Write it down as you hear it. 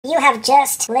you have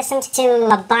just listened to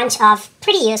a bunch of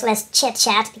pretty useless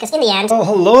chit-chat, because in the end... Oh,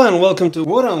 hello and welcome to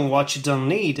What and What You Don't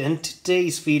Need, and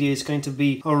today's video is going to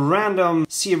be a random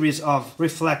series of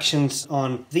reflections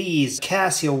on these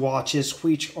Casio watches,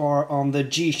 which are on the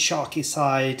G-Shocky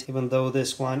side, even though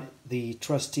this one, the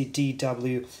trusty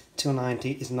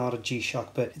DW-290, is not a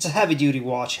G-Shock, but it's a heavy-duty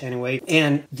watch anyway,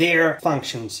 and their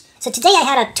functions. So today I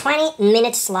had a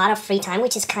 20-minute slot of free time,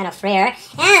 which is kind of rare,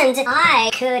 and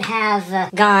I could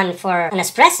have gone for an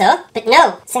espresso, but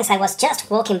no, since I was just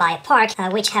walking by a park,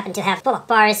 which happened to have pull-up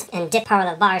bars and dip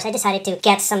parallel bars, I decided to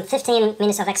get some 15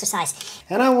 minutes of exercise.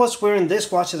 And I was wearing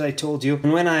this watch, as I told you,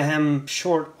 and when I am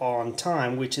short on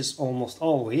time, which is almost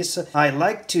always, I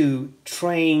like to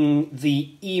train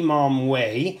the EMOM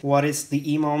way. What is the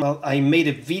EMOM? Well, I made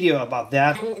a video about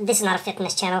that. And this is not a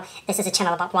fitness channel, this is a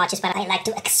channel about watches, but I like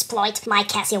to exploit my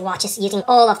Casio watches using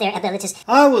all of their abilities.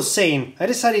 I was saying, I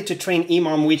decided to train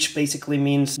EMOM, which basically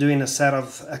means doing a set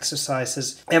of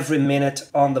exercises every minute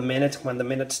on the minute when the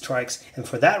minute strikes, and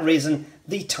for that reason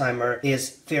the timer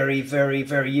is very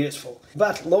useful.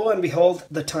 But lo and behold,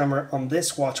 the timer on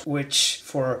this watch, which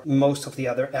for most of the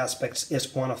other aspects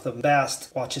is one of the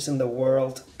best watches in the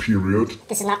world. Period.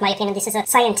 This is not my opinion, this is a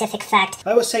scientific fact.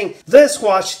 I was saying, this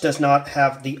watch does not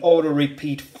have the auto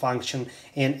repeat function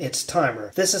in its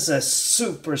timer. This is a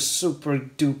super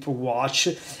duper watch.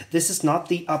 This is not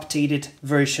the updated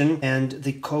version, and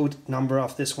the code number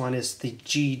of this one is the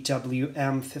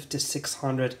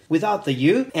GW-M5610 without the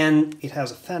U, and it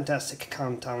has a fantastic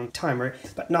countdown timer,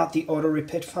 but not the auto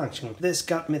repeat function. This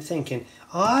got me thinking,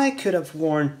 I could have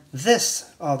worn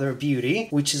this other beauty,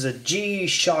 which is a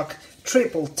G-Shock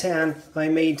 1010. I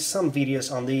made some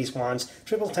videos on these ones.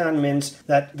 1010 means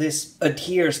that this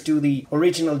adheres to the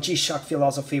original G-Shock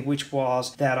philosophy, which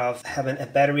was that of having a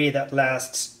battery that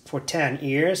lasts for 10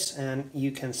 years, and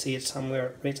you can see it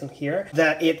somewhere written here,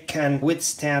 that it can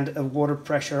withstand a water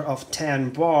pressure of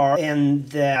 10 bar, and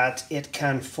that it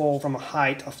can fall from a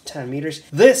height of 10 meters.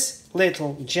 This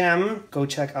little gem, go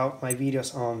check out my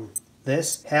videos on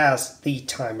this, has the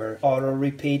timer auto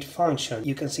repeat function.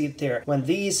 You can see it there. When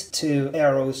these two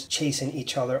arrows chasing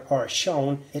each other are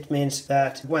shown, it means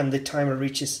that when the timer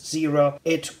reaches 0,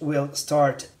 it will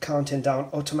start counting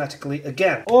down automatically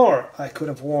again. Or I could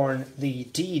have worn the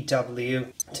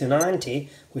DW-290,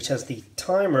 which has the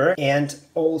timer and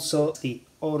also the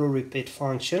auto repeat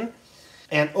function,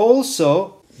 and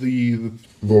also the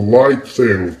light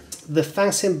thing, the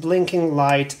fancy blinking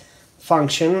light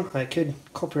function. I could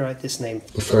copyright this name.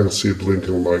 The fancy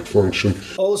blinking light function.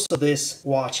 Also this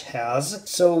watch has.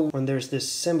 So when there's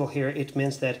this symbol here, it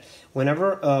means that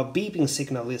whenever a beeping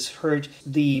signal is heard,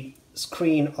 the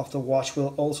screen of the watch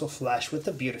will also flash with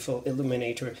the beautiful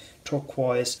illuminator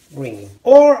turquoise green.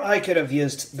 Or I could have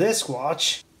used this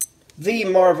watch, the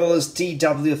marvelous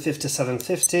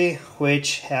DW5750,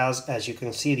 which has, as you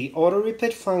can see, the auto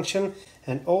repeat function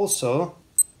and also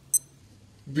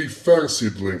the fancy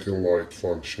blinking light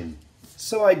function.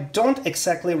 So I don't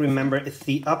exactly remember if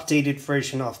the updated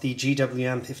version of the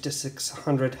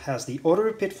GW-M5610 has the auto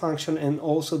repeat function and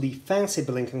also the fancy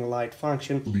blinking light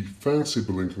function. The fancy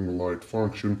blinking light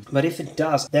function. But if it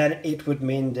does, then it would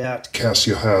mean that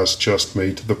Casio has just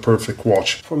made the perfect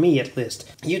watch. For me, at least.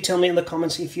 You tell me in the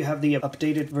comments if you have the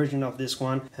updated version of this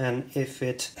one and if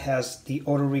it has the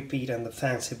auto repeat and the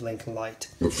fancy blinking light.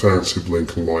 The fancy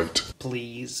blinking light.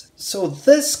 Please. So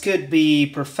this could be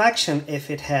perfection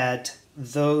if it had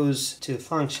those two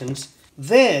functions.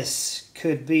 This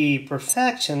could be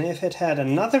perfection if it had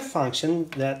another function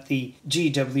that the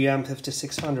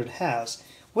GW-M5610 has,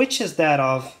 which is that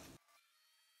of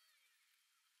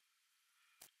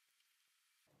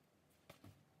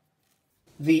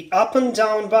the up and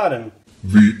down button.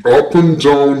 The up and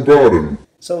down button.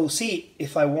 So see,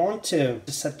 if I want to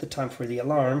set the time for the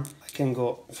alarm, I can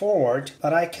go forward,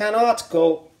 but I cannot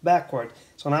go backward.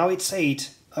 So now it's 8.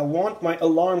 I want my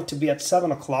alarm to be at 7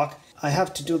 o'clock. I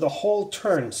have to do the whole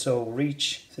turn, so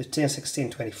reach 15, 16,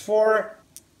 24,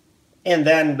 and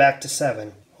then back to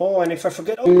 7. Oh, and if I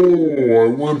forget... Oh, I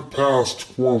went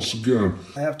past once again.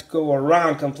 I have to go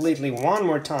around completely one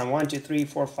more time. 1, 2, 3,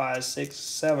 4, 5, 6,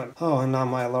 7. Oh, and now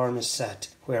my alarm is set.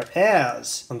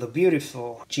 Whereas on the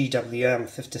beautiful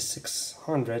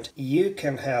GW-M5610, you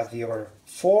can have your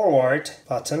forward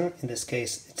button. In this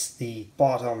case, it's the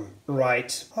bottom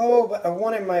right. Oh, but I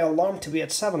wanted my alarm to be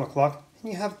at 7 o'clock.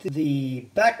 And you have the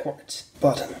backwards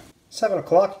button. 7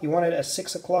 o'clock, you want it at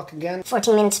 6 o'clock again?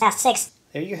 14 minutes past 6.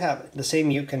 There you have it. The same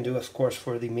you can do, of course,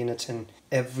 for the minutes and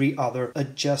every other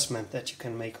adjustment that you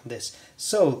can make on this.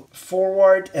 So,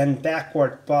 forward and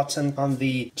backward button on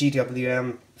the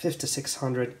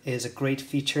GW-M5610 is a great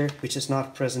feature, which is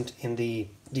not present in the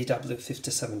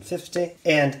DW5750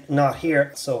 and not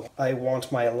here. So I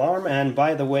want my alarm, and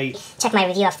by the way, check my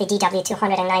review of the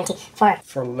DW-290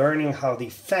 for learning how the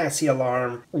fancy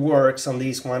alarm works on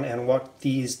these one and what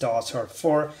these dots are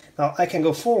for. Now I can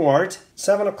go forward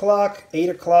 7 o'clock, 8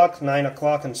 o'clock, 9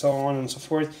 o'clock and so on and so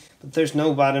forth, but there's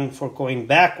no button for going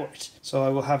backwards. So I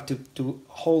will have to do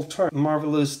a whole turn.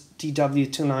 Marvelous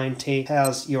DW-290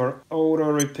 has your auto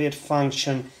repeat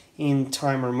function in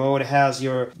timer mode, has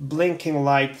your blinking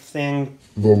light thing,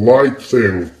 the light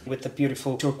thing with the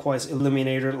beautiful turquoise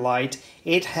illuminator light.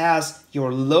 It has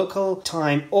your local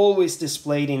time always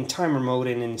displayed in timer mode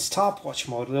and in stopwatch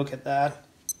mode. Look at that.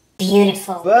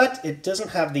 Beautiful. But it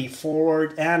doesn't have the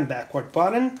forward and backward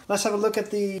button. Let's have a look at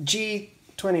the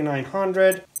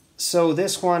G-2900. So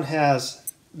this one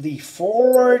has the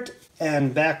forward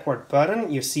and backward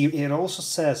button. You see it also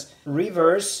says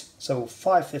reverse, so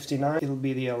 5:59 it'll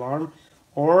be the alarm,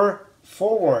 or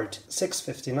forward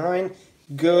 6:59.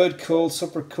 Good, cool,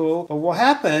 super cool. But what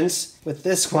happens with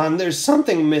this one, there's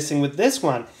something missing with this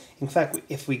one. In fact,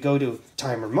 if we go to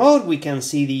timer mode, we can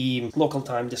see the local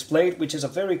time displayed, which is a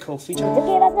very cool feature. To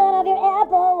give us none of your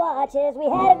Apple Watches, we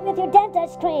had it with your dental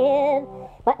screen.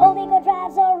 My Amigo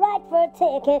drive's alright for a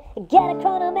ticket, get a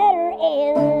chronometer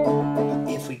in.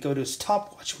 If we go to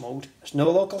stopwatch mode, there's no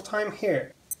local time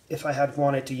here. If I had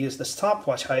wanted to use the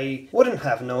stopwatch, I wouldn't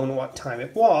have known what time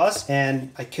it was,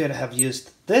 and I could have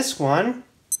used this one,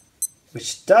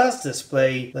 which does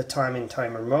display the time in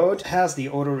timer mode, has the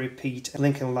auto repeat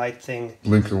blinking light thing,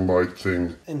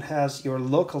 and has your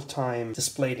local time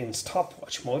displayed in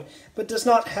stopwatch mode, but does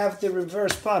not have the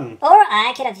reverse button. Or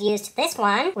I could have used this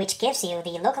one, which gives you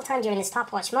the local time during the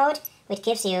stopwatch mode, which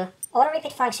gives you auto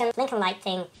repeat function, blinking light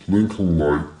thing,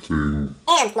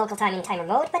 and local time in timer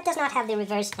mode, but does not have the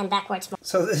reverse and backwards mode.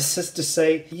 So this is to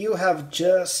say, you have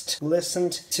just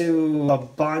listened to a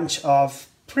bunch of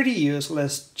pretty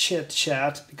useless chit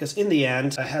chat, because in the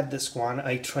end I had this one.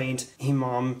 I trained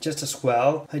EMOM just as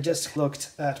well. I just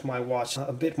looked at my watch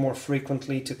a bit more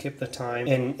frequently to keep the time,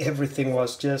 and everything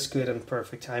was just good and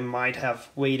perfect. I might have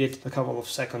waited a couple of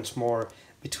seconds more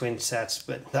between sets,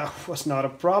 but that was not a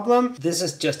problem. This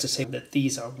is just to say that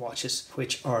these are watches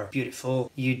which are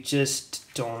beautiful. You just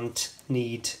don't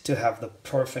need to have the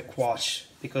perfect watch,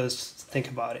 because think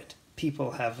about it.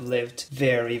 People have lived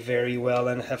very, very well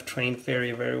and have trained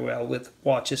very, very well with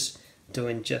watches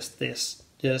doing just this.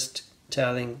 Just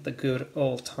telling the good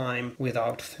old time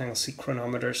without fancy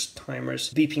chronometers,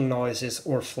 timers, beeping noises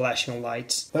or flashing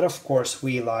lights. But of course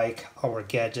we like our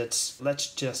gadgets.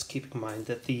 Let's just keep in mind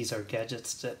that these are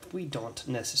gadgets that we don't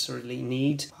necessarily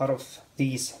need. Out of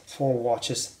these 4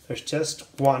 watches, there's just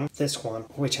one, this one,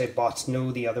 which I bought.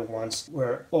 No, the other ones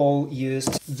were all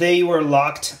used. They were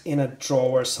locked in a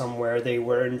drawer somewhere. They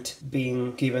weren't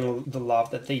being given the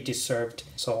love that they deserved.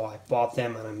 So I bought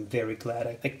them, and I'm very glad.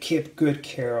 I keep good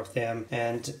care of them,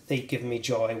 and they give me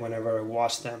joy whenever I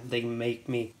watch them. They make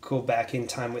me go back in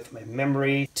time with my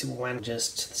memory to when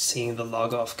just seeing the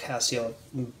logo of Casio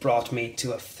brought me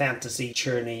to a fantasy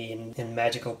journey in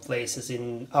magical places,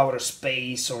 in outer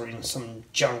space, or in some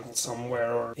jungle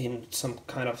somewhere, or in some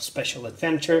kind of special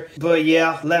adventure. But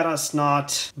yeah, let us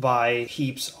not buy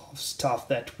heaps of stuff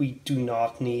that we do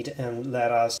not need, and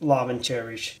let us love and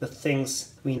cherish the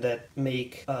things that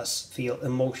make us feel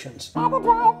emotions.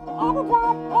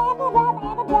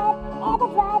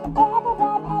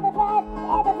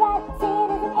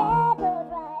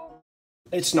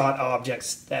 It's not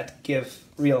objects that give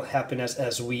real happiness,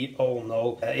 as we all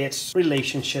know. It's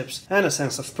relationships and a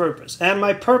sense of purpose. And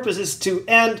my purpose is to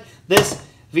end this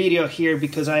video here,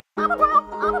 because I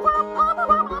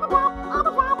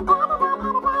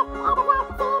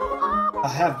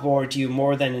have bored you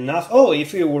more than enough. Oh,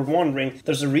 if you were wondering,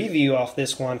 there's a review of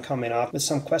this one coming up with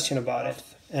some question about it.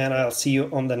 And I'll see you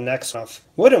on the next one.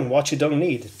 What and what you don't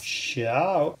need.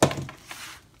 Ciao.